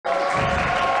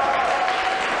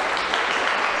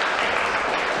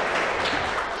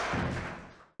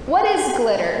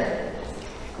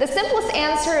The simplest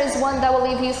answer is one that will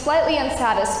leave you slightly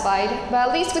unsatisfied, but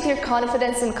at least with your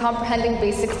confidence in comprehending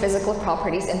basic physical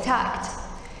properties intact.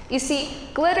 You see,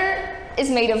 glitter is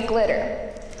made of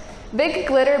glitter. Big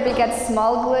glitter begets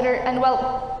small glitter, and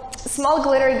well, small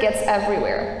glitter gets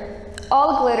everywhere.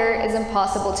 All glitter is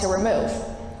impossible to remove.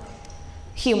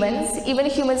 Humans, even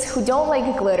humans who don't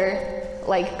like glitter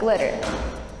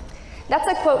That's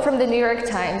a quote from the New York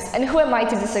Times, and who am I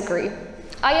to disagree?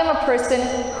 I am a person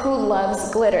who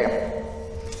loves glitter.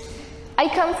 I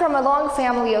come from a long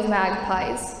family of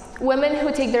magpies, women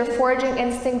who take their foraging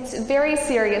instincts very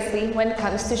seriously when it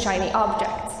comes to shiny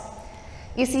objects.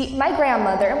 You see, my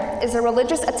grandmother is a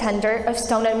religious attender of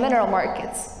stone and mineral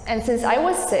markets, and since I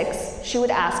was 6, she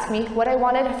would ask me what I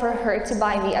wanted for her to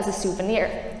buy me as a souvenir.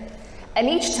 And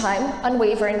each time,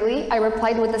 unwaveringly, I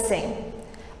replied with the same,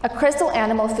 a crystal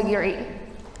animal figurine.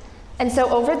 And so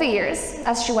over the years,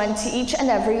 as she went to each and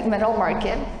every mineral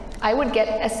market, I would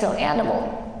get a stone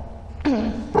animal.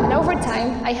 And over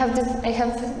time, I have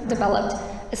developed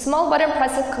a small but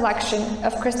impressive collection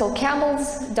of crystal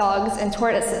camels, dogs, and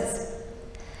tortoises.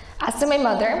 As to my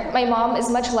mother, my mom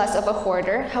is much less of a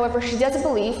hoarder. However, she does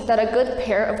believe that a good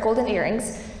pair of golden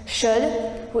earrings should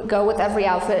go with every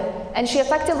outfit, and she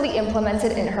effectively implements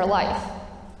it in her life.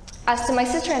 As to my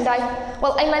sister and I,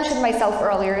 well, I mentioned myself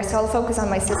earlier, so I'll focus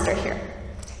on my sister here.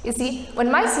 You see,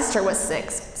 when my sister was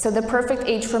 6, so the perfect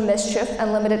age for mischief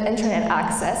and limited internet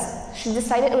access, she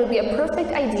decided it would be a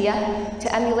perfect idea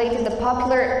to emulate the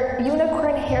popular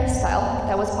unicorn hairstyle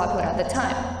that was popular at the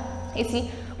time. You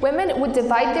see, women would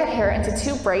divide their hair into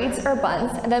 2 braids or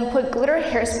buns and then put glitter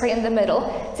hairspray in the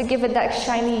middle to give it that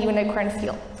shiny unicorn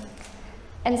feel.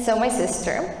 And so my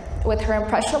sister, with her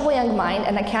impressionable young mind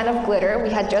and a can of glitter we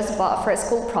had just bought for a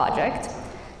school project,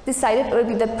 decided it would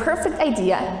be the perfect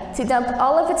idea to dump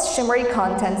all of its shimmery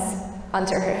contents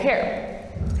onto her hair.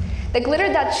 The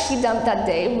glitter that she dumped that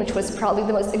day, which was probably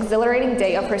the most exhilarating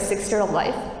day of her 6-year-old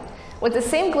life, was the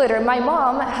same glitter my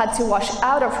mom had to wash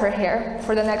out of her hair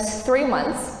for the next 3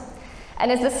 months,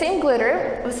 and it's the same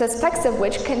glitter, the specks of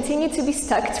which continue to be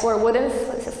stuck to our wooden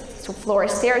floor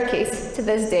staircase to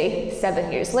this day,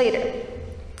 7 years later.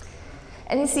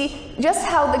 And you see just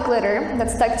how the glitter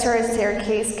that stuck to our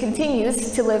staircase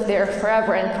continues to live there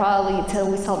forever and probably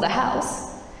till we sell the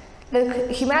house.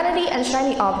 The humanity and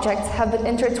shiny objects have been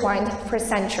intertwined for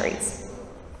centuries.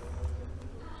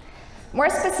 More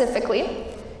specifically,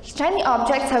 shiny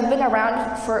objects have been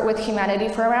around with humanity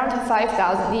for around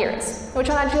 5,000 years, which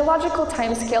on a geological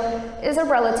timescale is a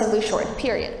relatively short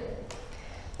period.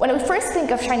 When we first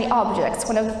think of shiny objects,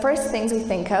 one of the first things we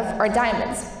think of are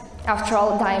diamonds. After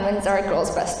all, diamonds are a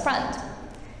girl's best friend.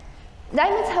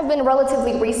 Diamonds have been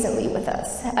relatively recently with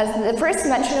us, as the first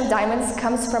mention of diamonds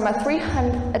comes from a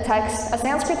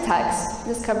Sanskrit text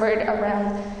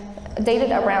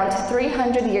dated around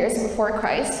 300 years before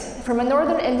Christ from a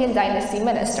northern Indian dynasty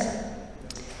minister.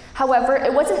 However,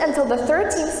 it wasn't until the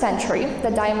 13th century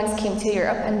that diamonds came to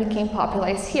Europe and became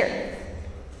popularized here.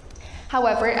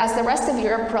 However, as the rest of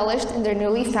Europe relished in their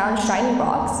newly found shiny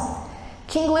rocks,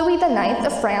 King Louis IX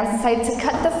of France decided to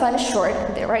cut the fun short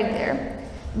right there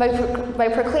by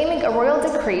proclaiming a royal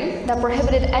decree that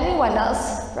prohibited anyone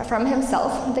else from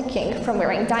himself, the king, from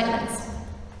wearing diamonds.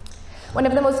 One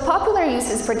of the most popular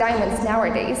uses for diamonds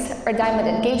nowadays are diamond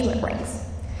engagement rings.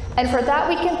 And for that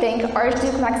we can thank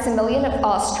Archduke Maximilian of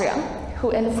Austria,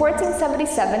 who in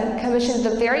 1477 commissioned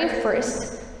the very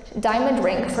first diamond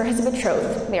ring for his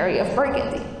betrothed, Mary of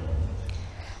Burgundy.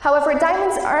 However,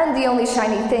 diamonds aren't the only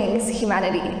shiny things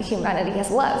humanity has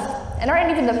loved, and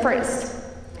aren't even the first.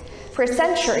 For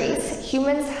centuries,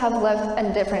 humans have loved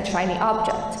a different shiny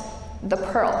object, the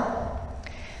pearl.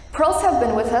 Pearls have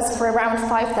been with us for around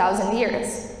 5,000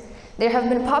 years. There have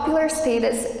been popular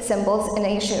status symbols in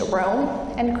ancient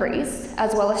Rome and Greece,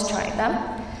 as well as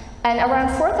China, and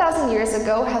around 4,000 years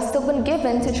ago have still been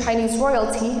given to Chinese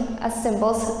royalty as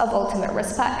symbols of ultimate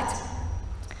respect.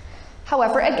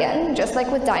 However, again, just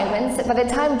like with diamonds, by the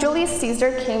time Julius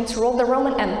Caesar came to rule the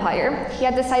Roman Empire, he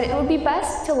had decided it would be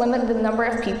best to limit the number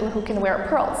of people who can wear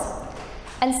pearls.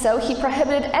 And so he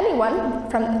prohibited anyone,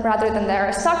 rather than the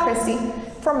aristocracy,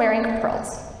 from wearing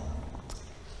pearls.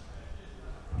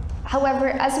 One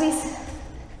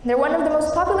of the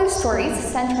most popular stories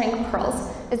centering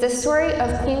pearls is the story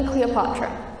of Queen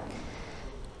Cleopatra.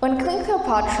 When Queen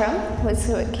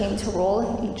Cleopatra came to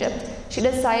rule Egypt, she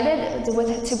decided to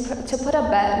put a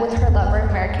bet with her lover,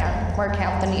 Mark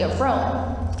Antony of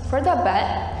Rome. For that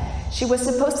bet, she was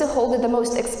supposed to hold the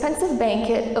most expensive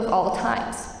banquet of all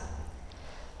times.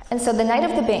 And so the night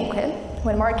of the banquet,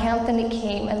 when Mark Antony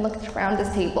came and looked around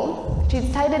the table, she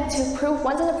decided to prove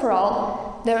once and for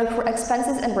all the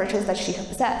expenses and riches that she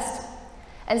possessed.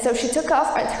 And so she took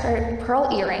off her pearl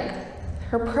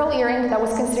earring that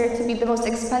was considered to be the most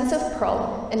expensive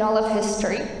pearl in all of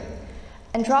history,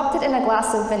 and dropped it in a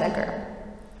glass of vinegar.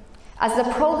 As the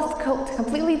pearl was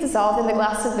completely dissolved in the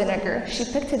glass of vinegar, she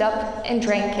picked it up and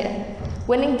drank it,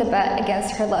 winning the bet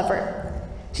against her lover.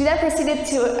 She then proceeded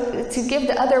to give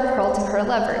the other pearl to her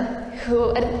lover,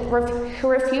 who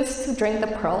refused to drink the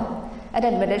pearl and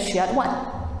admitted she had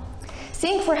won.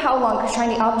 Seeing for how long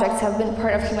shiny objects have been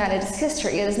part of humanity's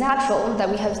history, it is natural that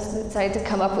we have decided to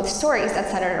come up with stories that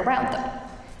center around them.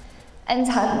 And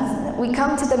hence, we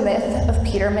come to the myth of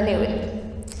Peter Minuit.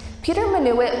 Peter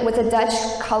Minuit was a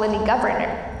Dutch colony governor,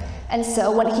 and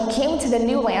so when he came to the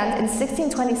new land in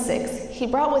 1626, he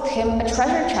brought with him a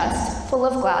treasure chest full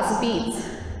of glass beads.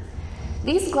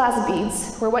 These glass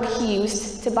beads were what he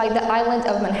used to buy the island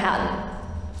of Manhattan.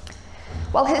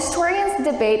 While historians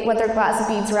debate whether glass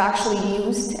beads were actually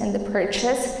used in the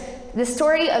purchase, the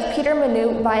story of Peter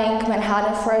Minuit buying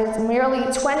Manhattan for a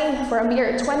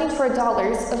mere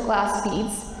 $24 of glass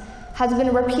beads has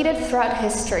been repeated throughout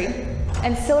history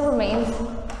and still remains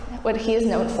what he is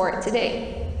known for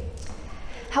today.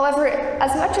 However,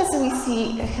 as much as we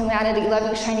see humanity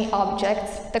loving shiny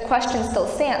objects, the question still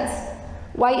stands: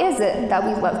 why is it that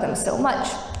we love them so much?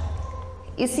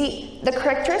 You see, the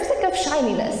characteristic of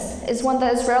shininess is one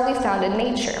that is rarely found in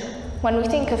nature. When we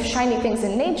think of shiny things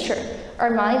in nature, our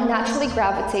mind naturally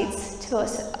gravitates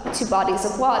to bodies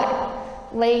of water.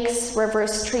 Lakes,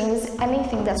 rivers, streams,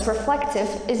 anything that's reflective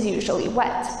is usually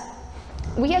wet.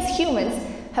 We as humans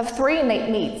have three innate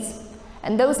needs,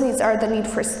 and those needs are the need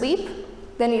for sleep,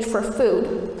 the need for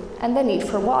food, and the need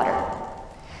for water.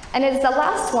 And it is the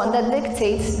last one that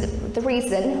dictates the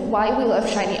reason why we love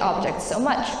shiny objects so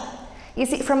much. You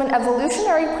see, from an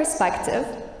evolutionary perspective,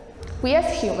 we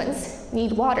as humans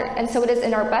need water, and so it is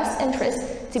in our best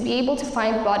interest to be able to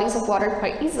find bodies of water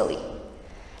quite easily.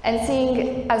 And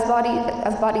seeing as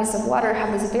bodies of water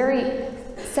have this very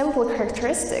simple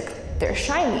characteristic, they're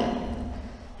shiny,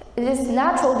 it is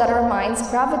natural that our minds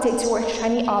gravitate towards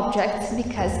shiny objects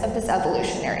because of this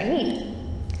evolutionary need.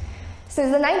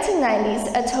 Since the 1990s,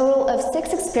 a total of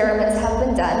 6 experiments have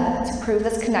been done to prove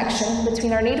this connection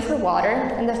between our need for water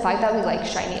and the fact that we like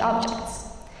shiny objects.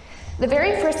 The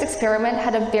very first experiment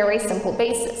had a very simple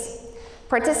basis.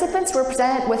 Participants were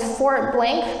presented with 4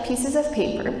 blank pieces of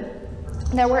paper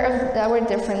that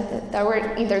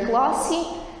were either glossy,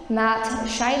 matte,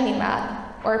 shiny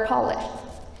matte, or polished.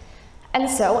 And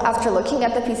so, after looking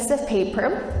at the pieces of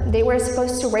paper, they were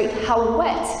supposed to rate how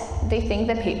wet they think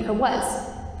the paper was.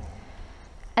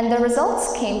 And the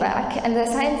results came back, and the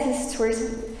scientists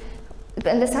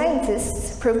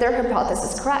proved their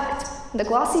hypothesis correct. The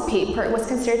glossy paper was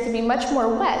considered to be much more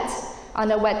wet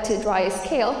on a wet to dry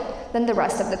scale than the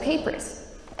rest of the papers.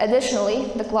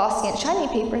 Additionally, the glossy and shiny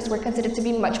papers were considered to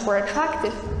be much more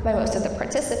attractive by most of the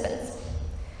participants.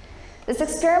 This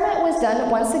experiment was done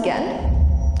once again.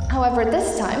 However,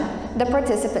 this time, the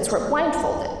participants were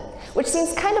blindfolded, which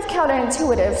seems kind of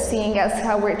counterintuitive, seeing as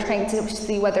how we're trying to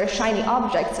see whether shiny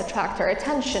objects attract our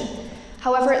attention.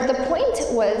 However, the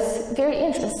point was very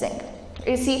interesting.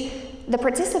 You see, the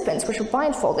participants, which were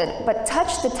blindfolded, but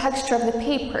touched the texture of the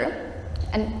paper,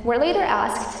 and were later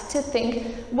asked to think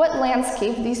what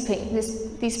landscape these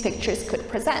pictures could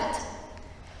present.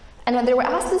 And when they were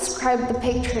asked to describe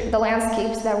the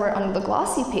landscapes that were on the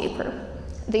glossy paper,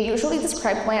 they usually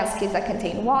described landscapes that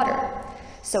contain water.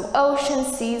 So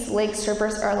oceans, seas, lakes,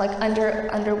 rivers are like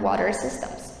underwater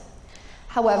systems.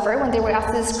 However, when they were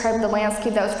asked to describe the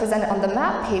landscape that was presented on the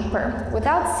map paper,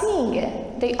 without seeing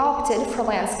it, they opted for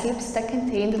landscapes that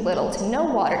contained little to no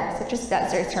water, such as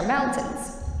deserts or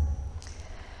mountains.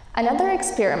 Another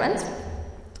experiment,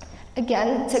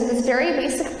 again, took this very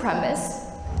basic premise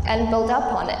and built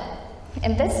up on it.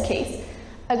 In this case,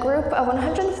 a group of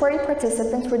 140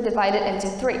 participants were divided into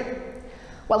 3.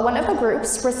 While one of the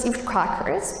groups received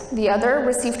crackers, the other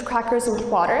received crackers with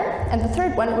water, and the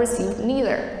third one received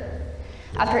neither.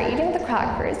 After eating the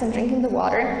crackers and drinking the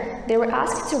water, they were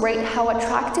asked to rate how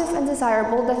attractive and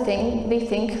desirable they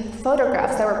think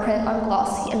photographs that were printed on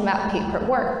glossy and matte paper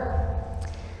were.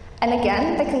 And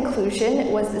again, the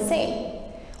conclusion was the same.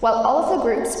 While all of the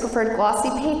groups preferred glossy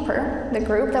paper, the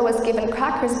group that was given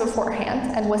crackers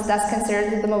beforehand and was thus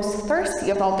considered the most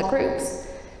thirsty of all the groups,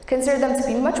 considered them to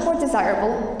be much more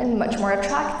desirable and much more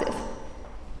attractive.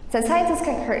 The scientists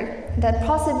concurred that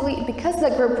possibly because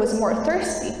the group was more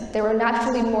thirsty, they were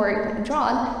naturally more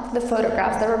drawn to the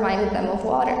photographs that reminded them of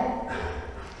water.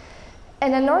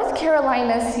 In a North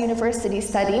Carolina University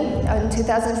study in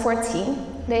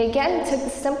 2014, they again took the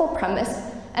simple premise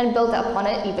and built up on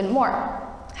it even more.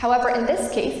 However, in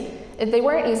this case, they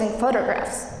weren't using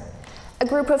photographs. They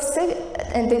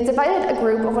divided a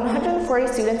group of 140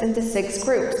 students into 6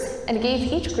 groups and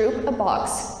gave each group a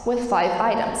box with 5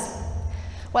 items.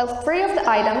 While 3 of the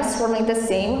items were made the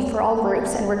same for all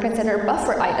groups and were considered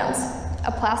buffer items,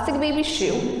 a plastic baby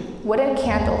shoe, wooden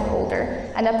candle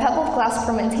holder, and a pebbled glass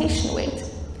fermentation weight,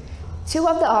 2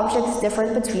 of the objects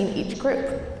differed between each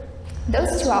group.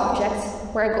 Those 2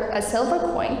 objects were a silver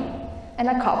coin and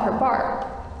a copper bar.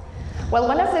 While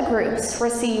one of the groups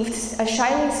received a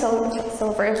shiny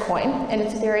silver coin in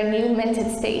its very new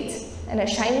minted state and a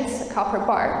shiny copper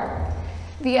bar,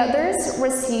 the others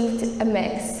received a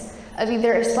mix of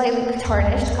either a slightly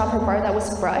tarnished copper bar that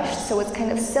was brushed, so it's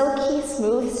kind of silky,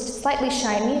 smooth, slightly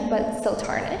shiny, but still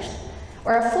tarnished,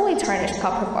 or a fully tarnished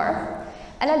copper bar,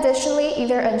 and additionally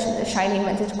either a shiny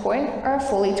minted coin or a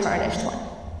fully tarnished one.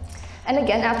 And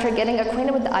again, after getting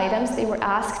acquainted with the items, they were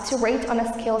asked to rate on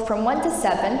a scale from 1 to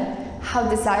 7 how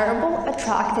desirable,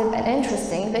 attractive, and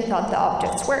interesting they thought the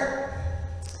objects were.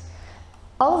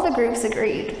 All of the groups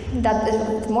agreed that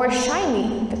the more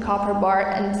shiny the copper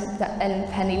bar and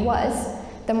penny was,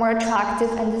 the more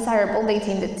attractive and desirable they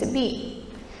deemed it to be.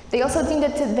 They also deemed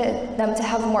them to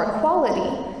have more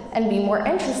quality and be more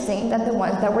interesting than the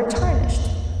ones that were tarnished.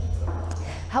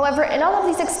 However, in all of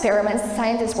these experiments,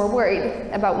 scientists were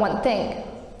worried about one thing: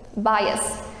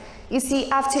 bias. You see,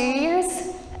 after years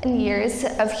and years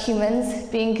of humans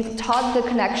being taught the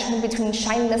connection between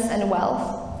shininess and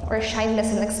wealth, or shininess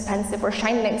and expensive, or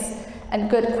shininess and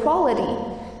good quality,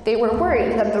 they were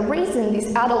worried that the reason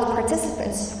these adult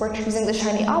participants were choosing the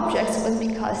shiny objects was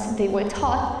because they were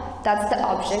taught that's the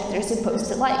object they're supposed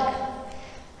to like.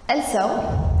 And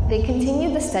so, they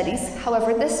continued the studies,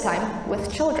 however this time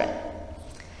with children.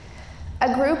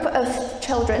 A group of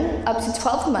children up to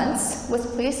 12 months was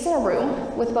placed in a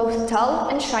room with both dull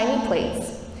and shiny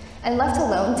plates and left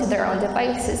alone to their own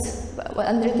devices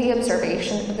under the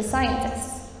observation of the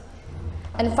scientists.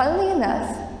 And funnily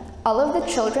enough, all of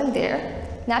the children there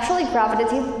naturally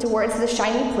gravitated towards the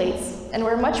shiny plates and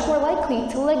were much more likely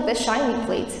to lick the shiny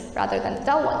plates rather than the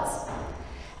dull ones.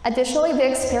 Additionally, the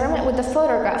experiment with the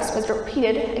photographs was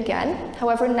repeated again,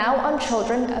 however now on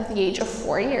children of the age of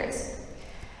 4 years.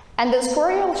 And those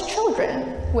 4-year-old children,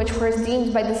 which were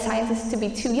deemed by the scientists to be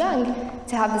too young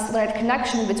to have this learned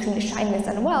connection between shininess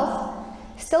and wealth,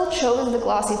 still chose the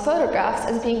glossy photographs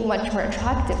as being much more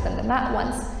attractive than the matte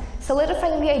ones,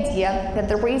 solidifying the idea that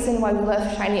the reason why we love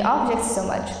shiny objects so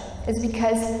much is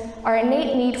because our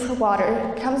innate need for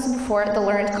water comes before the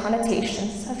learned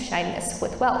connotations of shininess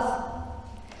with wealth.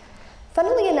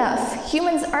 Funnily enough,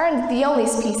 humans aren't the only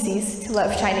species to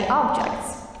love shiny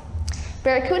objects.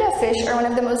 Barracuda fish are one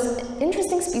of the most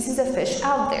interesting species of fish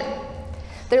out there.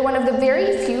 They're one of the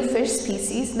very few fish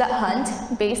species that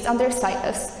hunt based on their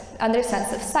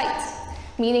sense of sight,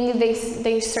 meaning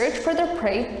they search for their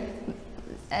prey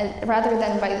rather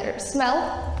than by their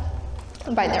smell,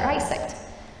 by their eyesight.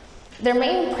 Their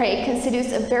main prey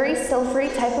constitutes a very silvery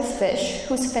type of fish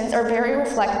whose fins are very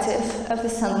reflective of the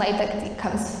sunlight that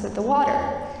comes through the water.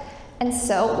 And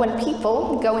so when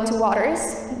people go into waters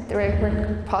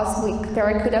where possibly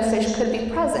barracuda fish could be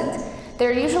present,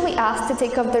 they're usually asked to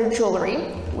take off their jewelry,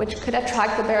 which could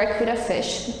attract the barracuda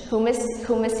fish, who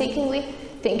mistakenly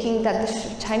thinking that the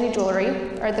shiny jewelry,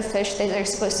 or the fish that they're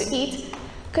supposed to eat,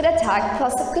 could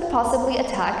possibly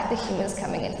attack the humans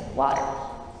coming into the water.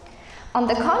 On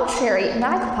the contrary,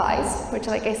 magpies, which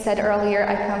like I said earlier,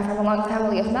 I come from a long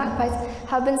family of magpies,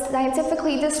 have been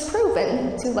scientifically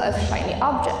disproven to love shiny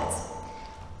objects.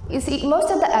 You see, most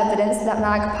of the evidence that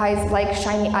magpies like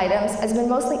shiny items has been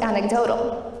mostly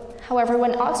anecdotal. However,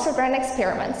 when Oxford ran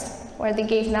experiments where they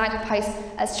gave magpies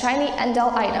a shiny and dull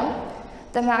item,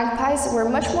 the magpies were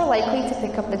much more likely to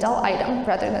pick up the dull item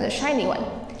rather than the shiny one.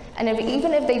 And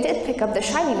even if they did pick up the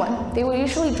shiny one, they would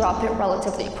usually drop it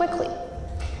relatively quickly.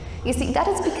 You see, that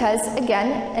is because,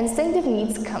 again, instinctive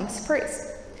needs comes first.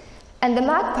 And the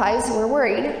magpies were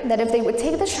worried that if they would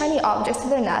take the shiny objects to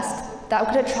their nest, that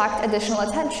would attract additional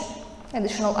attention,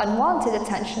 additional unwanted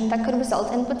attention that could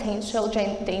result in potential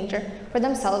danger for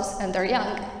themselves and their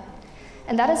young.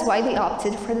 And that is why they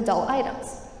opted for the dull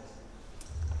items.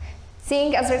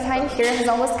 Seeing as our time here has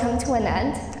almost come to an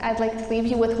end, I'd like to leave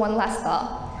you with one last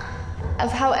thought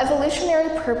of how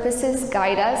evolutionary purposes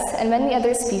guide us and many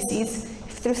other species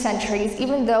through centuries,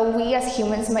 even though we as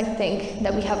humans might think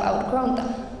that we have outgrown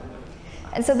them.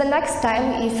 And so the next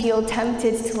time you feel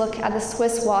tempted to look at the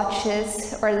Swiss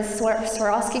watches or the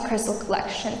Swarovski crystal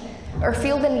collection, or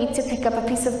feel the need to pick up a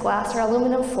piece of glass or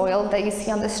aluminum foil that you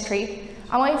see on the street,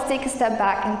 I want you to take a step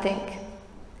back and think,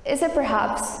 is it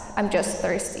perhaps I'm just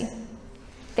thirsty?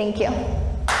 Thank you.